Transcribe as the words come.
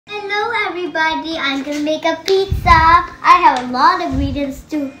everybody, I'm gonna make a pizza. I have a lot of ingredients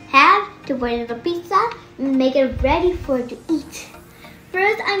to put in the pizza and make it ready for to eat.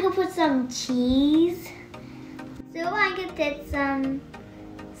 First, I'm gonna put some cheese. So I'm gonna get some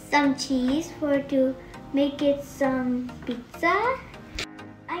cheese to make it some pizza.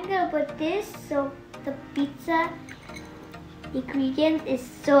 I'm gonna put this so the pizza ingredient is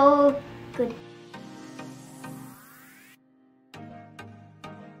so good.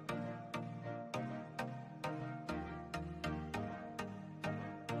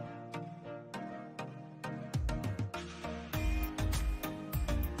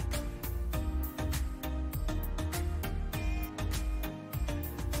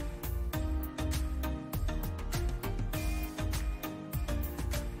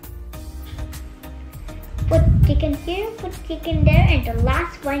 Put chicken here, put chicken there, and the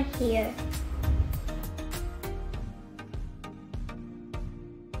last one here.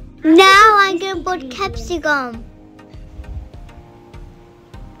 Now I'm gonna put capsicum.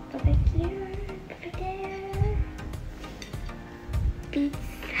 Put it here, put it there. Pizza.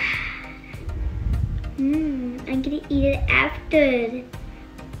 I'm gonna eat it after.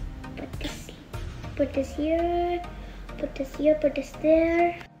 Put this here, put this here, put this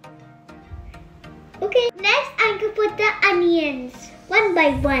there. Okay, next I'm gonna put the onions one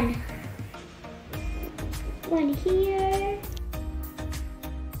by one. One here.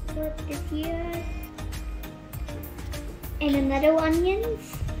 Put this here. And another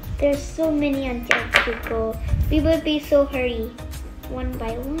onions. There's so many onions to go. We will be so hurry. One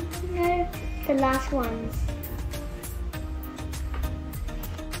by one. The last ones.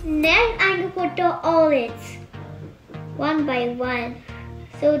 Next I'm gonna put the olives. One by one.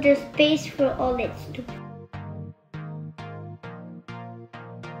 So there's space for olives too.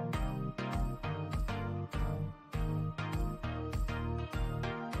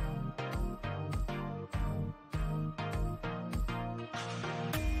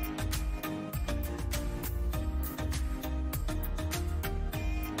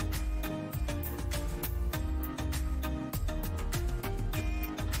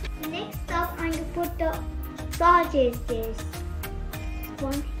 Next up, I'm gonna put the sausages.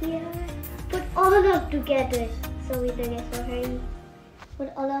 One here. Put all of them together so we don't get so hurry.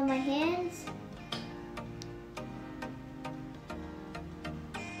 Put all of my hands.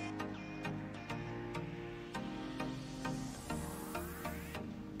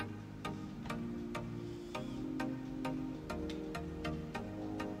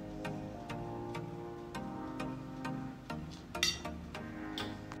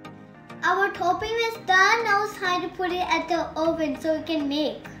 Our topping is done. Now it's time to put it at the oven so it can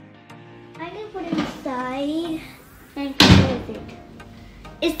make. I'm gonna put it inside and close it.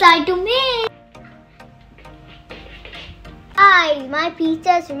 It's time to make. Guys, my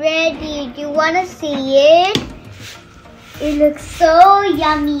pizza's ready. Do you wanna see it? It looks so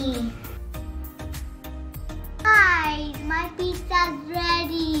yummy. Guys, my pizza's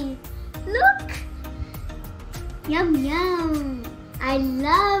ready. Look. Yum yum. I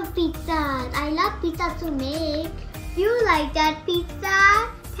love pizzas. I love pizzas to make. Do you like that pizza?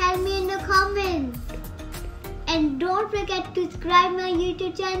 Tell me in the comments. And don't forget to subscribe my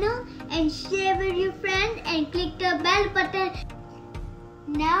YouTube channel and share with your friends and click the bell button.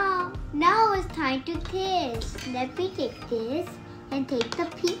 Now it's time to taste. Let me take this and take the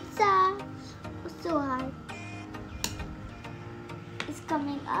pizza. It's so hard. It's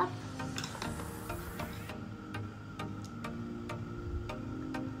coming up.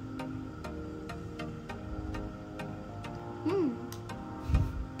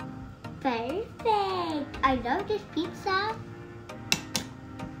 Perfect! I love this pizza.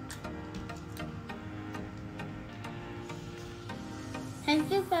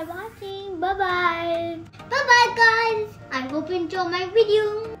 Thank you for watching. Bye bye. Bye bye guys. I hope you enjoy my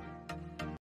video.